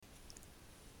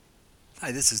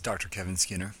Hi, this is Dr. Kevin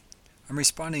Skinner. I'm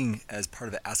responding as part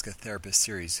of the Ask a Therapist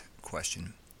series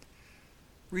question.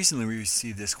 Recently we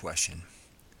received this question: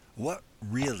 what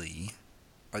really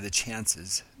are the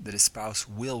chances that a spouse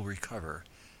will recover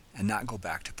and not go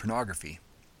back to pornography?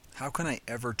 How can I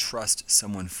ever trust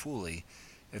someone fully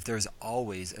if there is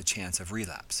always a chance of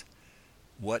relapse?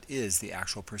 What is the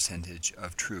actual percentage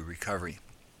of true recovery?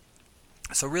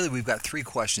 So really we've got three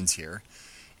questions here,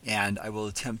 and I will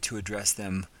attempt to address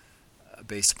them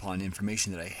based upon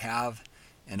information that I have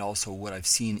and also what I've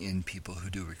seen in people who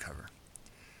do recover.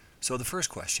 So the first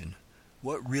question: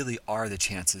 what really are the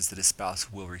chances that a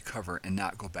spouse will recover and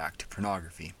not go back to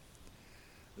pornography?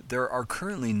 There are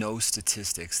currently no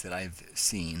statistics that I've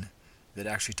seen that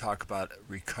actually talk about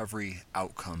recovery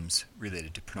outcomes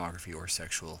related to pornography or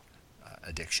sexual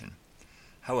addiction.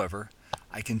 However,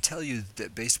 I can tell you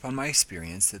that based upon my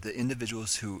experience that the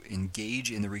individuals who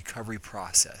engage in the recovery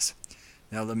process.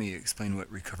 Now let me explain what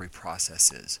recovery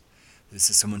process is. This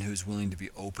is someone who is willing to be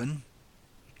open,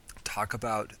 talk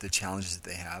about the challenges that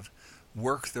they have,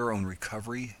 work their own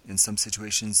recovery. In some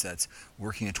situations that's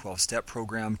working a 12-step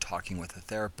program, talking with a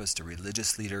therapist, a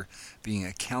religious leader, being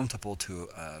accountable to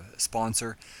a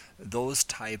sponsor. Those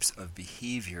types of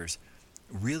behaviors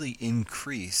really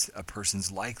increase a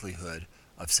person's likelihood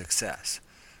of success.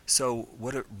 So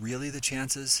what are really the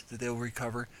chances that they'll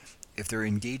recover? If they're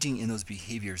engaging in those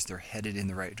behaviors, they're headed in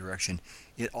the right direction.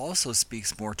 It also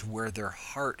speaks more to where their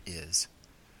heart is.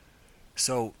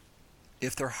 So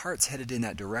if their heart's headed in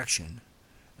that direction,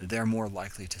 they're more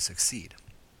likely to succeed.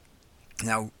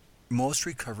 Now, most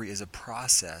recovery is a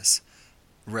process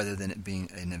rather than it being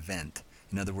an event.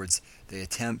 In other words, they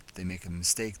attempt, they make a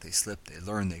mistake, they slip, they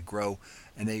learn, they grow,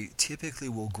 and they typically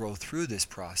will grow through this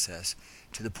process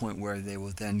to the point where they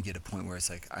will then get a point where it's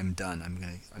like, I'm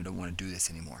done, I don't want to do this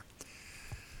anymore.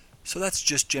 So that's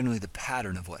just generally the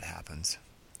pattern of what happens.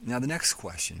 Now the next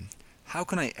question: how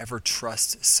can I ever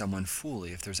trust someone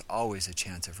fully if there's always a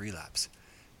chance of relapse?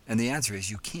 And the answer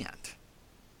is you can't.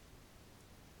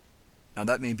 Now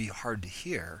that may be hard to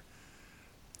hear,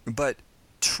 but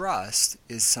trust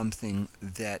is something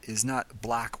that is not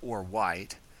black or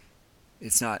white.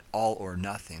 It's not all or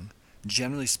nothing.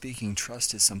 Generally speaking,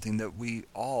 trust is something that we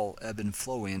all ebb and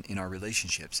flow in our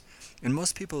relationships. And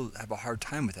most people have a hard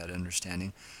time with that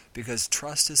understanding, because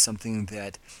trust is something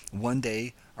that one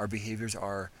day our behaviors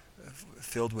are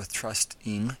filled with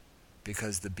trusting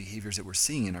because the behaviors that we're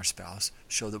seeing in our spouse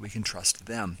show that we can trust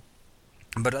them.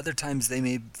 But other times they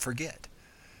may forget.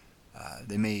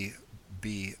 They may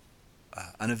be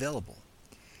unavailable,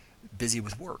 busy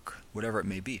with work, whatever it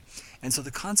may be. And so the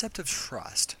concept of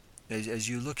trust, as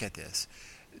you look at this,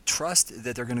 trust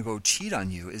that they're going to go cheat on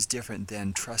you is different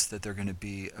than trust that they're going to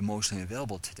be emotionally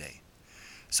available today.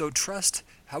 So trust,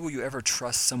 how will you ever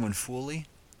trust someone fully?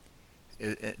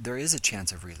 There is a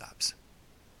chance of relapse.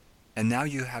 And now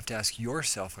you have to ask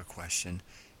yourself a question,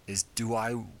 is do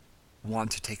I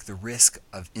want to take the risk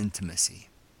of intimacy?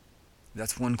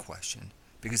 That's one question,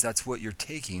 because that's what you're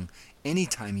taking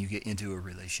anytime you get into a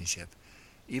relationship.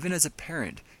 Even as a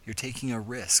parent, you're taking a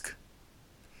risk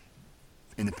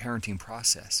in the parenting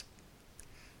process.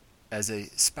 As a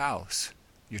spouse,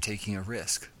 you're taking a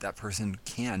risk. That person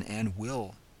can and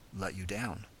will let you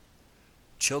down.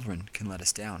 Children can let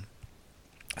us down.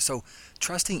 So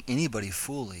trusting anybody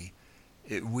fully,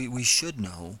 we should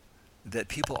know that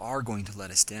people are going to let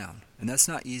us down. And that's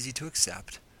not easy to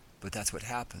accept, but that's what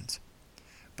happens.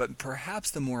 But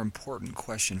perhaps the more important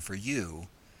question for you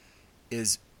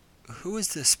is, who is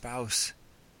the spouse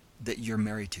that you're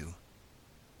married to?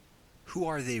 Who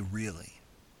are they really?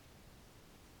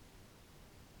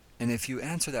 And if you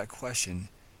answer that question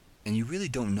and you really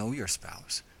don't know your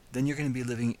spouse, then you're going to be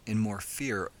living in more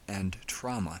fear and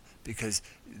trauma, because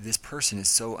this person is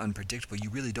so unpredictable. You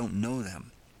really don't know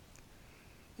them.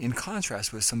 In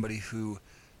contrast with somebody who,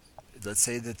 let's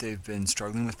say that they've been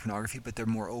struggling with pornography, but they're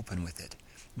more open with it.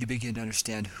 You begin to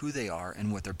understand who they are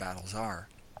and what their battles are.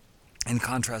 In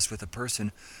contrast with a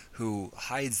person who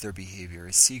hides their behavior,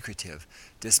 is secretive,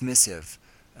 dismissive,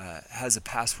 has a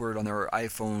password on their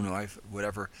iPhone or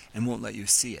whatever, and won't let you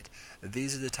see it.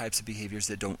 These are the types of behaviors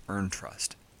that don't earn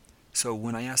trust. So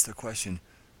when I ask the question,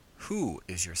 who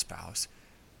is your spouse?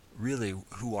 Really,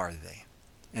 who are they?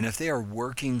 And if they are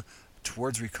working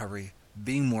towards recovery,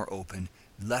 being more open,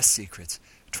 less secrets,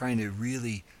 trying to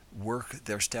really work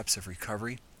their steps of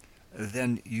recovery,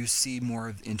 then you see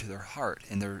more into their heart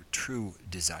and their true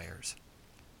desires.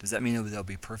 Does that mean they'll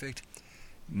be perfect?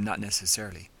 Not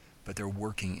necessarily, but they're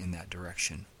working in that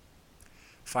direction.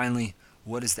 Finally,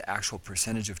 what is the actual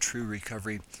percentage of true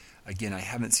recovery? Again, I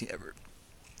haven't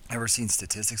ever seen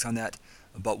statistics on that,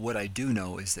 But what I do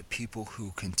know is that people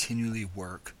who continually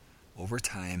work over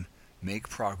time make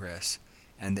progress,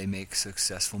 and they make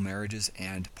successful marriages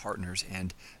and partners,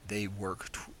 and they work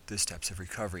the steps of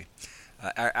recovery.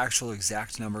 Actual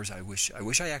exact numbers, I wish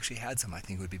I actually had some. I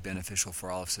think it would be beneficial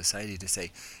for all of society to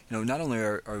say, not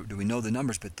only do we know the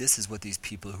numbers, but this is what these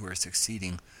people who are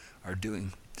succeeding are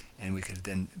doing, and we could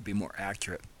then be more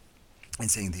accurate in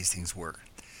saying these things work.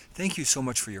 Thank you so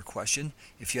much for your question.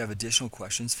 If you have additional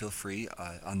questions, feel free.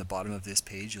 On the bottom of this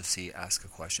page, you'll see Ask a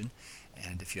Question.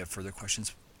 And if you have further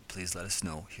questions, please let us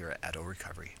know here at Adult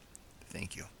Recovery.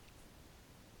 Thank you.